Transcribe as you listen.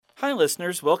Hi,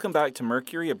 listeners. Welcome back to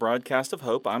Mercury, a broadcast of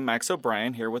hope. I'm Max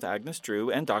O'Brien here with Agnes Drew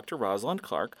and Dr. Rosalind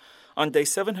Clark on day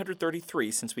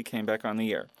 733 since we came back on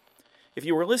the air. If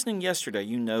you were listening yesterday,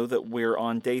 you know that we're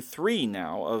on day 3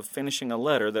 now of finishing a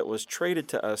letter that was traded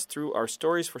to us through our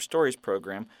Stories for Stories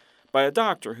program by a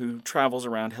doctor who travels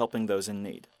around helping those in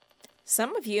need.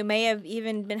 Some of you may have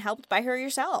even been helped by her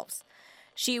yourselves.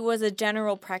 She was a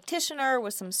general practitioner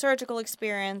with some surgical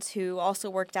experience who also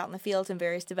worked out in the field in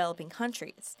various developing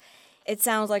countries. It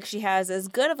sounds like she has as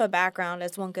good of a background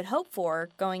as one could hope for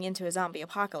going into a zombie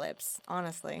apocalypse,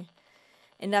 honestly.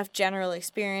 Enough general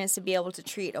experience to be able to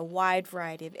treat a wide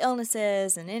variety of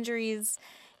illnesses and injuries,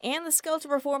 and the skill to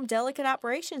perform delicate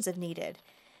operations if needed.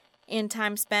 In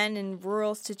time spent in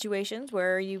rural situations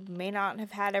where you may not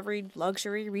have had every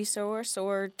luxury, resource,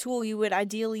 or tool you would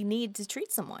ideally need to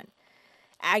treat someone.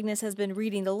 Agnes has been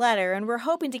reading the letter, and we're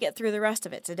hoping to get through the rest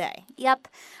of it today. Yep,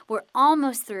 we're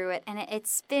almost through it, and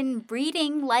it's been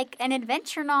reading like an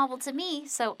adventure novel to me,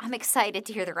 so I'm excited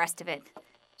to hear the rest of it.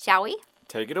 Shall we?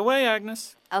 Take it away,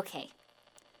 Agnes. Okay.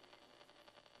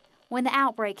 When the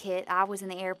outbreak hit, I was in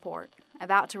the airport,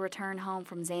 about to return home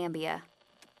from Zambia.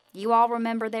 You all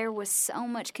remember there was so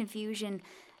much confusion,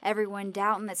 everyone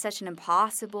doubting that such an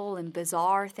impossible and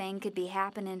bizarre thing could be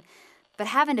happening, but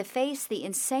having to face the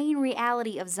insane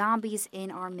reality of zombies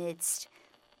in our midst.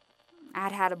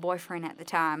 I'd had a boyfriend at the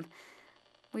time.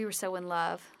 We were so in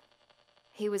love.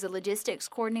 He was a logistics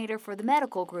coordinator for the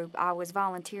medical group I was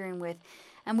volunteering with,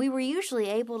 and we were usually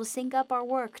able to sync up our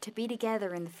work to be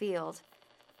together in the field.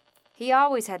 He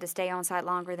always had to stay on site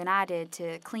longer than I did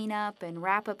to clean up and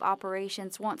wrap up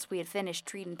operations once we had finished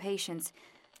treating patients,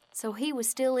 so he was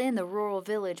still in the rural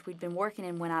village we'd been working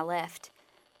in when I left.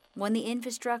 When the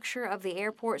infrastructure of the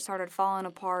airport started falling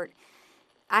apart,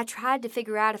 I tried to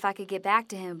figure out if I could get back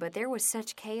to him, but there was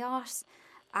such chaos,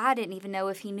 I didn't even know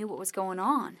if he knew what was going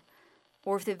on,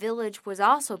 or if the village was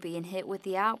also being hit with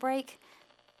the outbreak.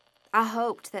 I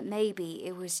hoped that maybe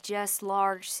it was just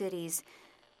large cities,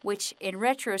 which in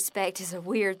retrospect is a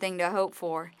weird thing to hope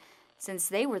for, since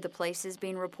they were the places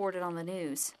being reported on the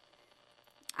news.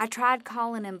 I tried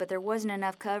calling him, but there wasn't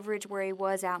enough coverage where he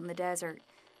was out in the desert.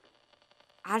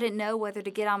 I didn't know whether to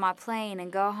get on my plane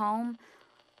and go home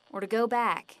or to go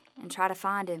back and try to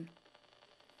find him.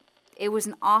 It was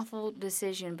an awful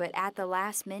decision, but at the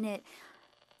last minute,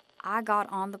 I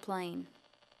got on the plane,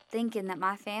 thinking that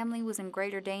my family was in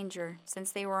greater danger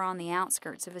since they were on the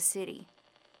outskirts of a city.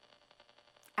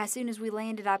 As soon as we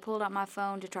landed, I pulled out my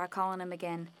phone to try calling him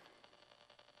again.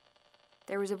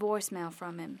 There was a voicemail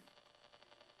from him.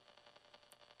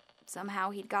 Somehow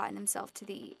he'd gotten himself to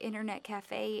the internet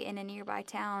cafe in a nearby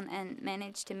town and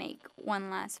managed to make one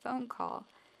last phone call.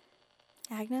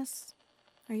 Agnes,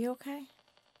 are you okay?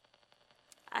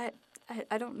 I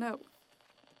don't know.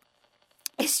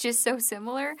 It's just so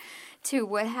similar to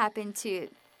what happened to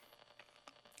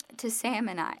Sam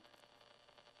and I.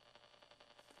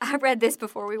 I read this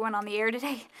before we went on the air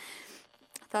today.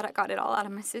 I thought I got it all out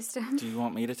of my system. Do you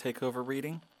want me to take over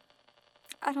reading?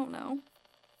 I don't know.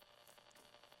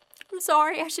 I'm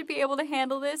sorry, I should be able to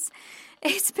handle this.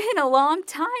 It's been a long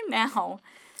time now.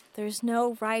 There's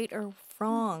no right or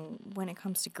wrong when it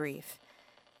comes to grief.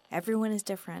 Everyone is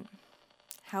different.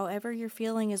 However you're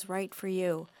feeling is right for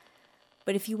you.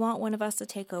 But if you want one of us to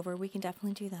take over, we can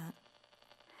definitely do that.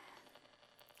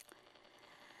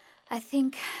 I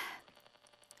think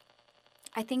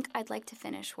I'd like to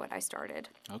finish what I started.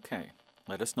 Okay.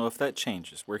 Let us know if that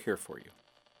changes. We're here for you.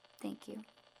 Thank you.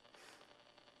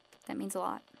 That means a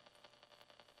lot.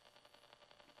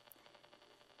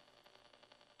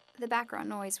 The background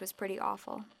noise was pretty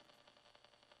awful.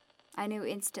 I knew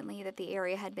instantly that the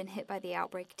area had been hit by the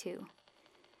outbreak too.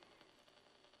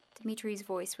 Dimitri's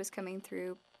voice was coming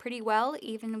through pretty well,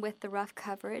 even with the rough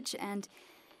coverage, and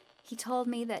he told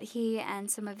me that he and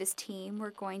some of his team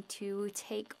were going to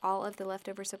take all of the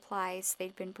leftover supplies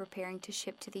they'd been preparing to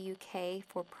ship to the UK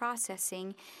for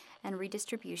processing and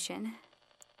redistribution,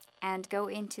 and go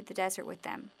into the desert with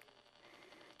them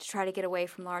to try to get away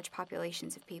from large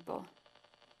populations of people.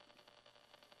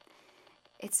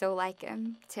 It's so like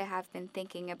him to have been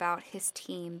thinking about his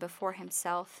team before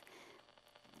himself,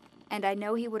 and I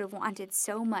know he would have wanted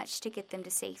so much to get them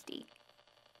to safety.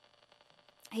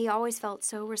 He always felt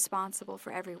so responsible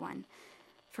for everyone,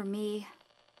 for me,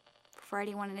 for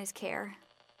anyone in his care.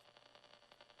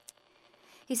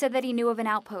 He said that he knew of an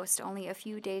outpost only a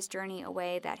few days' journey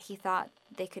away that he thought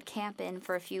they could camp in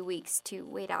for a few weeks to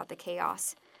wait out the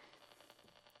chaos.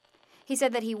 He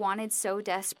said that he wanted so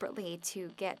desperately to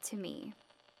get to me,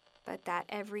 but that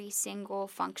every single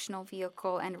functional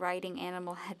vehicle and riding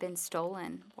animal had been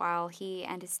stolen while he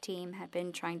and his team had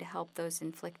been trying to help those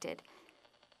inflicted.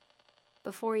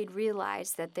 Before he'd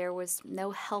realized that there was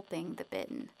no helping the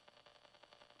bitten.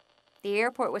 The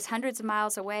airport was hundreds of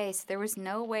miles away, so there was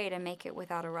no way to make it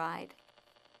without a ride.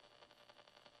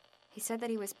 He said that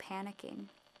he was panicking,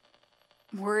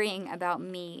 worrying about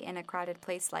me in a crowded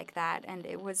place like that, and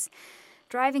it was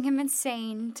driving him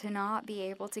insane to not be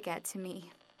able to get to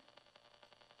me.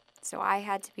 So I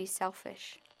had to be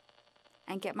selfish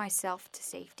and get myself to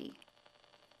safety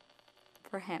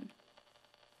for him.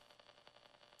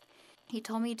 He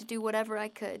told me to do whatever I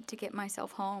could to get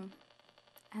myself home,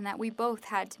 and that we both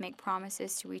had to make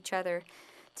promises to each other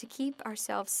to keep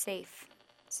ourselves safe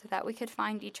so that we could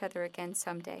find each other again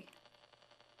someday.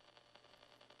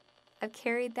 I've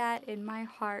carried that in my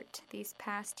heart these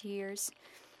past years,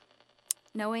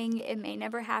 knowing it may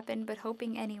never happen, but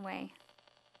hoping anyway.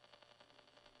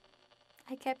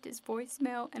 I kept his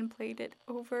voicemail and played it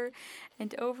over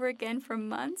and over again for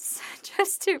months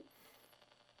just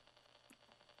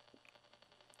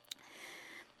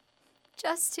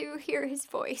to hear his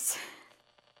voice.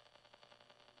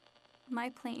 My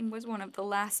plane was one of the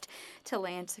last to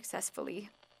land successfully,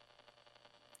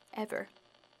 ever.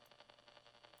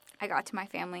 I got to my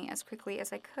family as quickly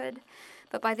as I could,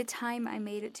 but by the time I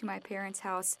made it to my parents'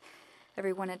 house,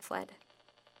 everyone had fled.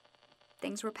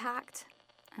 Things were packed,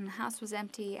 and the house was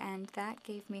empty, and that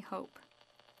gave me hope.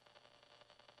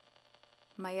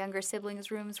 My younger siblings'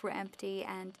 rooms were empty,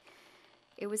 and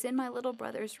it was in my little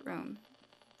brother's room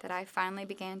that I finally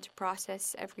began to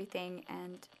process everything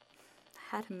and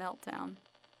had a meltdown.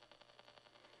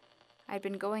 I'd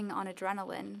been going on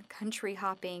adrenaline, country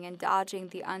hopping and dodging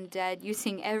the undead,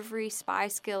 using every spy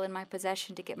skill in my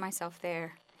possession to get myself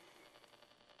there.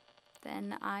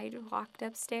 Then I'd walked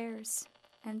upstairs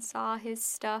and saw his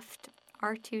stuffed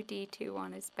R2-D2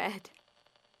 on his bed.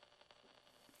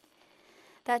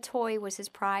 That toy was his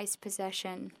prized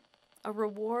possession, a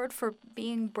reward for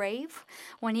being brave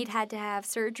when he'd had to have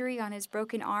surgery on his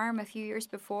broken arm a few years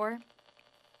before.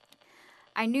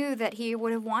 I knew that he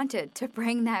would have wanted to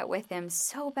bring that with him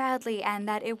so badly, and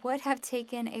that it would have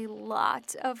taken a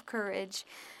lot of courage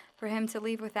for him to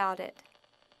leave without it.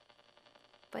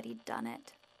 But he'd done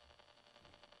it.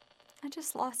 I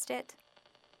just lost it.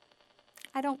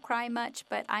 I don't cry much,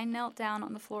 but I knelt down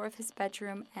on the floor of his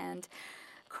bedroom and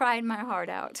cried my heart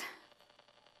out.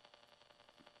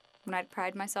 When I'd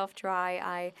cried myself dry,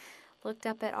 I looked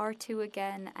up at R2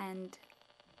 again and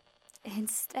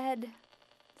instead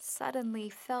suddenly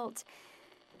felt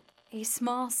a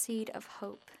small seed of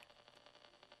hope.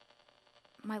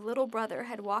 My little brother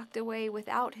had walked away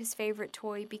without his favorite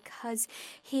toy because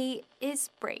he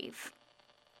is brave.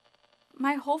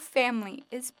 My whole family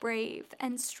is brave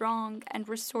and strong and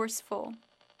resourceful.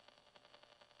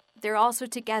 They're also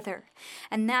together,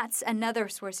 and that's another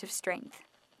source of strength.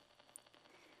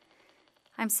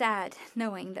 I'm sad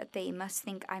knowing that they must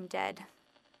think I'm dead.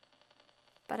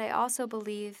 But I also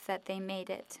believe that they made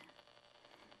it.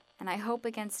 And I hope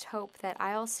against hope that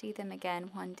I'll see them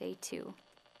again one day too.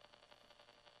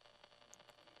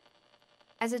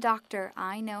 As a doctor,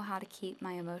 I know how to keep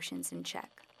my emotions in check.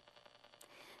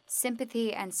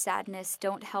 Sympathy and sadness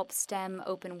don't help stem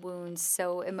open wounds,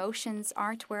 so emotions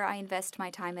aren't where I invest my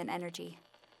time and energy.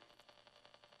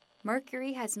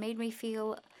 Mercury has made me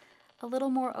feel a little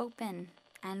more open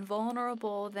and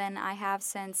vulnerable than I have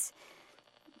since,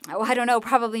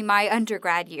 probably my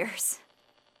undergrad years.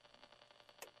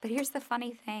 But here's the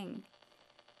funny thing.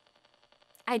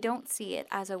 I don't see it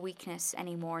as a weakness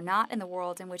anymore, not in the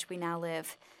world in which we now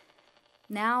live.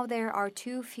 Now there are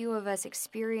too few of us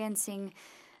experiencing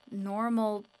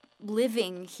normal,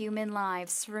 living human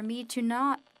lives for me to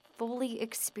not fully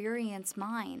experience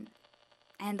mine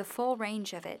and the full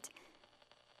range of it.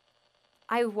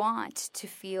 I want to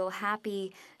feel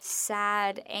happy,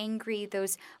 sad, angry,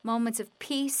 those moments of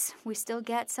peace we still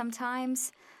get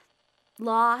sometimes,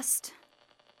 lost,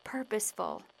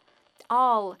 purposeful.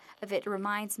 All of it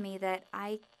reminds me that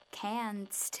I can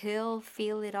still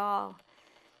feel it all.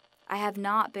 I have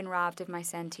not been robbed of my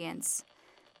sentience,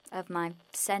 of my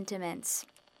sentiments,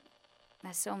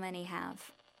 as so many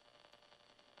have.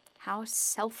 How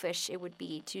selfish it would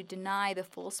be to deny the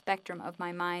full spectrum of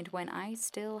my mind when I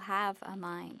still have a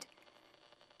mind.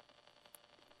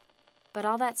 But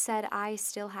all that said, I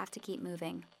still have to keep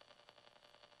moving.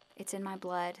 It's in my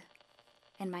blood,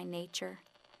 in my nature.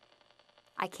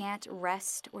 I can't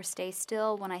rest or stay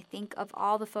still when I think of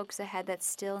all the folks ahead that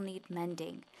still need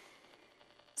mending.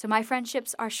 So my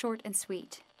friendships are short and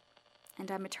sweet, and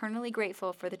I'm eternally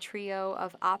grateful for the trio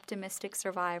of optimistic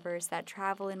survivors that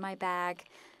travel in my bag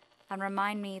and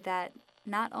remind me that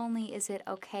not only is it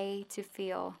okay to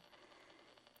feel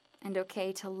and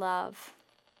okay to love,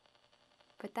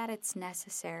 but that it's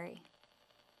necessary.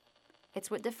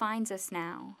 It's what defines us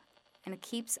now, and it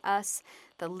keeps us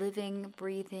the living,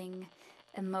 breathing,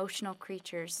 emotional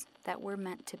creatures that we're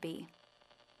meant to be.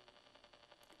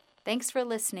 Thanks for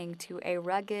listening to a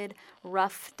rugged,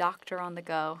 rough doctor on the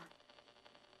go.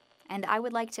 And I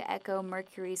would like to echo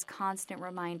Mercury's constant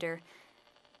reminder,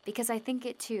 because I think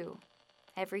it too,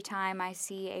 every time I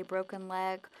see a broken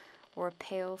leg or a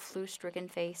pale, flu-stricken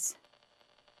face.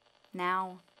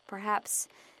 Now, perhaps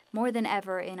more than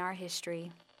ever in our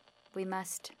history, we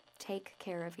must take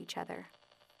care of each other.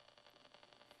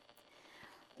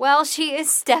 Well, she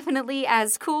is definitely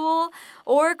as cool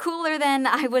or cooler than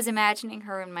I was imagining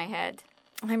her in my head.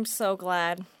 I'm so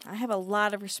glad. I have a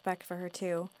lot of respect for her,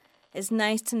 too. It's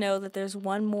nice to know that there's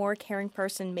one more caring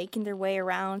person making their way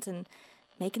around and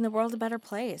making the world a better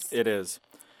place. It is.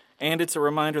 And it's a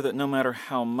reminder that no matter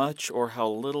how much or how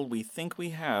little we think we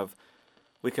have,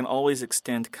 we can always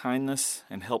extend kindness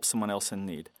and help someone else in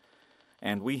need.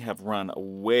 And we have run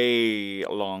way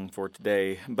long for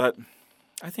today, but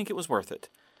I think it was worth it.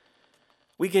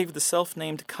 We gave the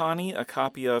self-named Connie a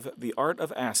copy of The Art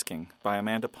of Asking by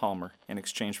Amanda Palmer in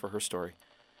exchange for her story.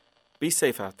 Be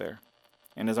safe out there.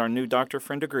 And as our new doctor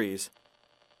friend agrees,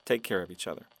 take care of each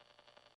other.